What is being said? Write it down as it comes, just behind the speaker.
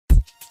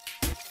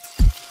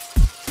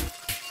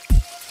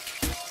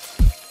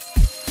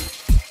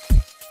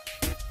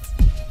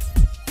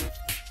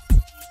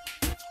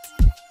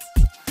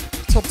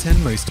Top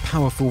 10 Most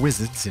Powerful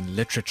Wizards in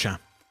Literature.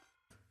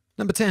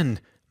 Number 10.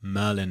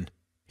 Merlin.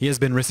 He has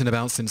been written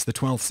about since the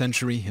 12th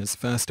century as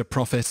first a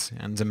prophet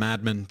and a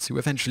madman to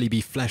eventually be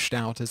fleshed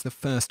out as the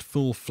first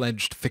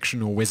full-fledged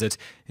fictional wizard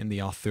in the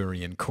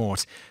Arthurian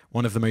court.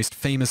 One of the most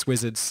famous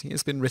wizards, he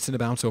has been written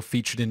about or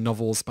featured in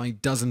novels by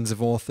dozens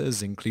of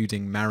authors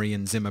including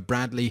Marion Zimmer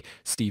Bradley,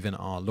 Stephen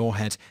R.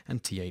 Lorehead,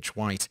 and T.H.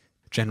 White.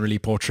 Generally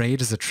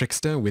portrayed as a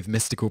trickster with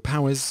mystical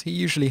powers, he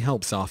usually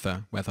helps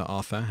Arthur, whether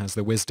Arthur has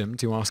the wisdom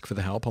to ask for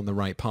the help on the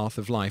right path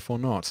of life or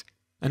not.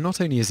 And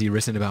not only is he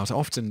written about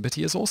often, but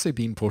he has also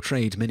been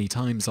portrayed many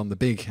times on the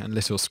big and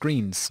little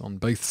screens on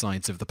both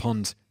sides of the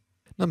pond.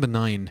 Number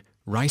 9.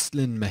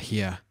 Raistlin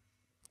Mahir.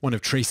 One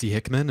of Tracy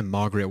Hickman and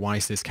Margaret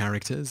Weis's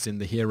characters in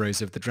the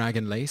Heroes of the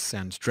Dragonlace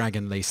and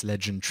Dragonlace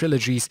Legend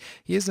trilogies,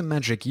 he is a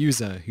magic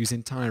user whose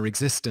entire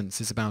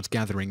existence is about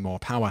gathering more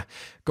power.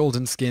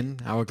 Golden skin,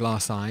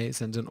 hourglass eyes,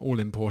 and an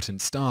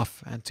all-important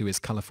staff add to his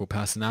colourful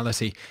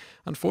personality.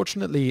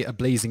 Unfortunately, a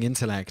blazing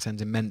intellect and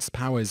immense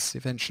powers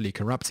eventually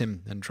corrupt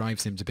him and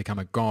drives him to become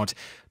a god.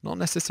 Not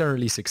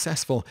necessarily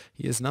successful,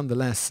 he is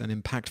nonetheless an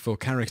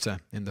impactful character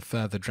in the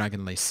further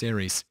Dragonlace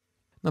series.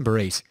 Number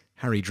 8.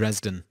 Harry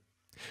Dresden.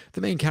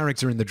 The main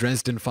character in the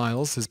Dresden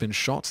Files has been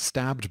shot,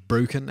 stabbed,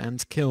 broken,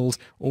 and killed,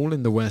 all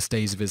in the worst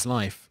days of his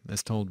life,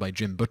 as told by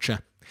Jim Butcher.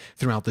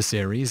 Throughout the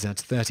series, at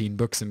 13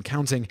 books and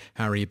counting,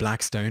 Harry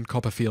Blackstone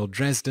Copperfield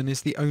Dresden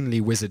is the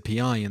only wizard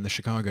PI in the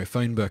Chicago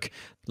phone book.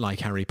 Like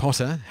Harry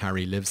Potter,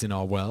 Harry lives in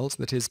our world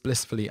that is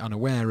blissfully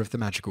unaware of the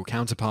magical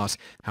counterpart.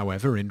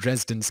 However, in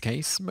Dresden's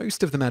case,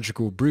 most of the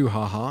magical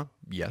brouhaha,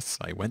 yes,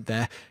 I went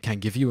there, can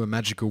give you a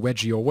magical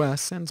wedgie or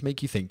worse and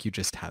make you think you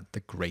just had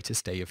the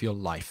greatest day of your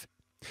life.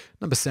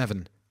 Number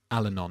 7.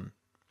 Alanon.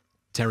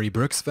 Terry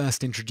Brooks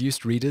first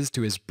introduced readers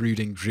to his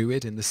brooding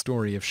druid in the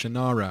story of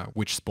Shannara,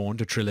 which spawned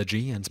a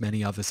trilogy and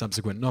many other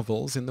subsequent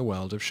novels in the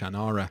world of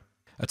Shannara.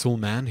 A tall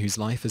man whose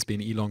life has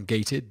been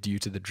elongated due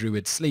to the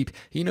druid's sleep,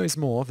 he knows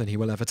more than he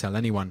will ever tell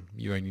anyone.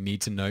 You only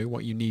need to know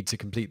what you need to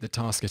complete the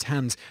task at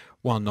hand.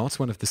 While not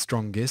one of the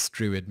strongest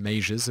druid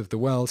mages of the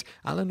world,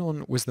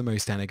 Alanon was the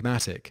most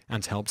enigmatic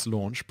and helped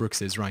launch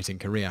Brooks's writing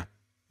career.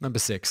 Number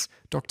 6.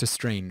 Doctor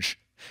Strange.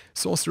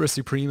 Sorcerer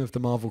Supreme of the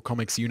Marvel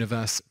Comics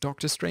universe,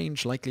 Doctor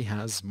Strange likely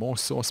has more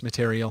source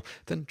material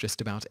than just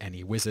about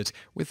any wizard,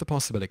 with the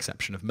possible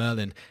exception of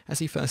Merlin, as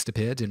he first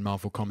appeared in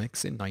Marvel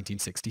Comics in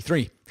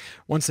 1963.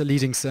 Once a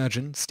leading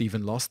surgeon,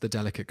 Stephen lost the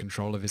delicate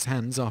control of his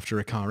hands after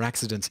a car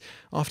accident.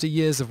 After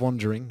years of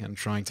wandering and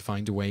trying to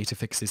find a way to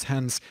fix his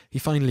hands, he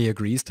finally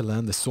agrees to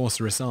learn the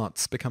sorceress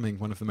arts, becoming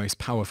one of the most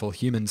powerful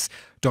humans.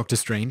 Doctor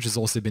Strange has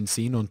also been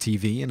seen on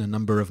TV in a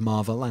number of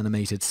Marvel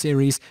animated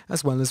series,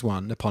 as well as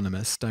one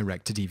eponymous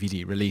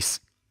direct-to-DVD release.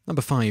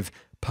 Number 5.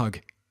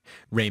 Pug.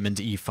 Raymond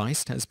E.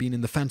 Feist has been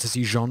in the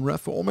fantasy genre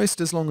for almost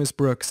as long as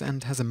Brooks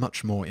and has a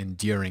much more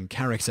enduring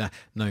character,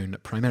 known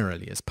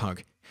primarily as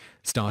Pug.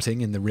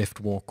 Starting in the Rift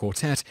War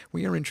Quartet,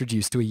 we are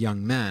introduced to a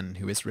young man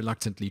who is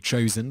reluctantly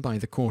chosen by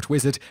the court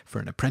wizard for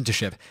an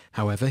apprenticeship.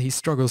 However, he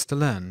struggles to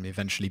learn,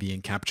 eventually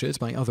being captured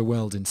by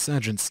otherworld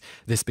insurgents.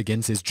 This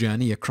begins his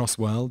journey across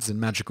worlds and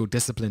magical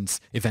disciplines,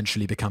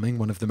 eventually becoming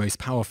one of the most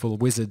powerful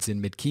wizards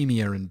in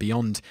Midkemia and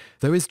beyond.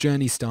 Though his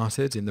journey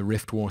started in the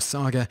Rift War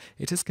saga,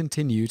 it has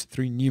continued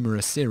through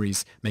numerous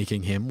series,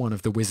 making him one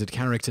of the wizard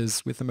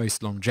characters with the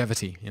most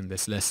longevity in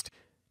this list.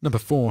 Number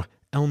 4.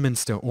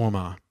 Elminster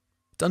Ormar.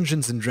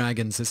 Dungeons &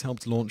 Dragons has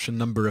helped launch a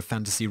number of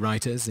fantasy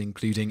writers,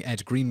 including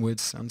Ed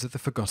Greenwood, under the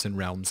Forgotten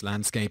Realms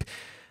landscape.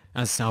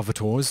 As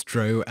Salvator's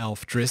Dro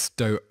Elf Dris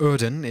Do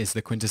Urden is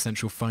the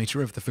quintessential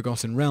fighter of the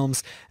Forgotten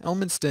Realms,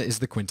 Elminster is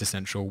the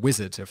quintessential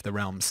wizard of the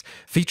realms.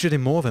 Featured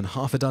in more than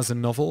half a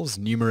dozen novels,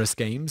 numerous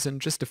games,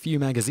 and just a few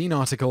magazine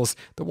articles,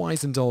 the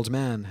wizened old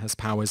man has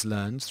powers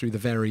learned through the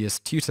various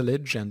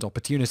tutelage and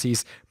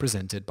opportunities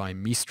presented by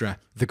Mystra,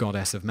 the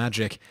goddess of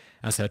magic.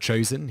 As her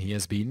chosen, he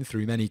has been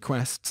through many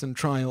quests and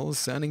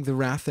trials, earning the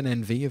wrath and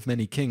envy of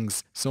many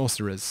kings,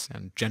 sorcerers,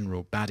 and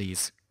general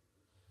baddies.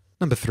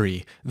 Number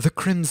 3. The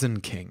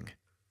Crimson King.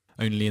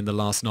 Only in the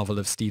last novel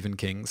of Stephen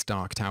King's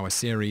Dark Tower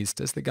series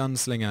does the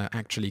gunslinger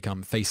actually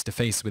come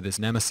face-to-face with his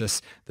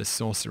nemesis, the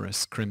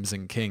sorceress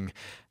Crimson King.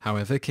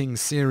 However,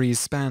 King's series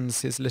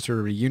spans his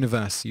literary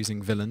universe,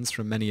 using villains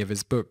from many of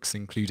his books,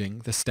 including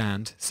The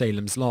Stand,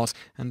 Salem's Lot,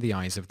 and The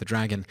Eyes of the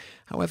Dragon.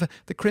 However,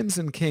 the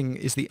Crimson King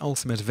is the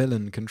ultimate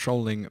villain,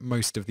 controlling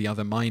most of the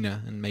other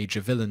minor and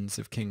major villains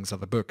of King's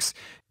other books.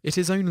 It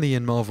is only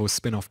in Marvel's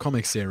spin-off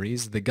comic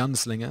series, The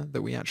Gunslinger,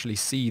 that we actually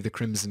see the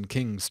Crimson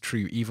King's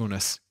true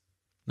evilness.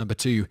 Number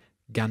 2.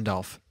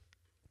 Gandalf.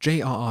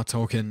 J.R.R.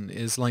 Tolkien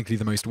is likely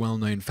the most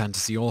well-known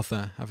fantasy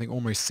author, having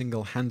almost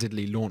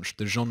single-handedly launched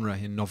the genre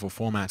in novel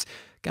format.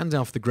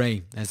 Gandalf the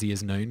Grey, as he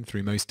is known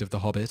through most of The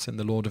Hobbit and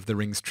the Lord of the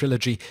Rings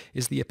trilogy,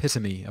 is the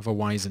epitome of a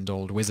wizened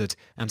old wizard,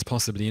 and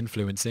possibly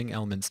influencing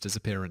Elminster's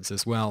appearance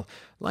as well.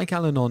 Like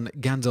Alanon,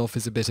 Gandalf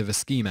is a bit of a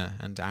schemer,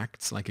 and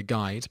acts like a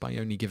guide by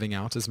only giving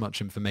out as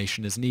much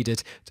information as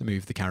needed to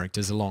move the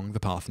characters along the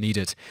path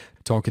needed.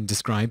 Tolkien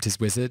described his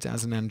wizard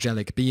as an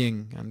angelic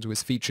being, and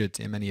was featured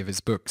in many of his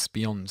books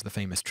beyond the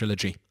famous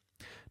trilogy.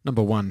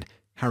 Number 1.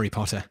 Harry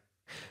Potter.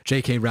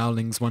 J.K.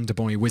 Rowling's Wonder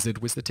Boy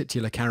Wizard was the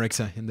titular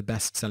character in the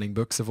best-selling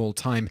books of all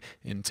time,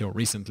 until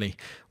recently.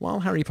 While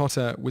Harry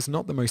Potter was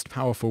not the most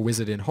powerful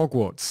wizard in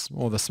Hogwarts,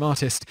 or the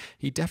smartest,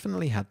 he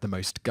definitely had the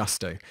most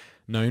gusto.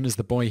 Known as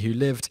the boy who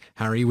lived,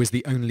 Harry was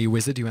the only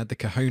wizard who had the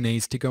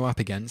cojones to go up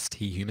against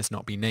he who must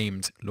not be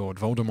named, Lord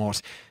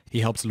Voldemort.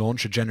 He helped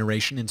launch a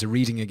generation into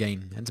reading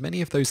again, and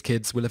many of those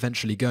kids will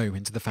eventually go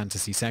into the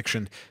fantasy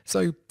section,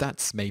 so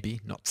that's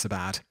maybe not so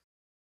bad.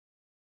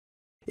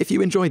 If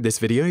you enjoyed this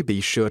video, be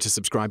sure to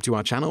subscribe to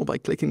our channel by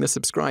clicking the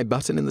subscribe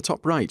button in the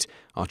top right.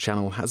 Our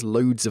channel has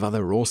loads of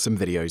other awesome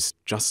videos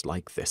just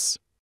like this.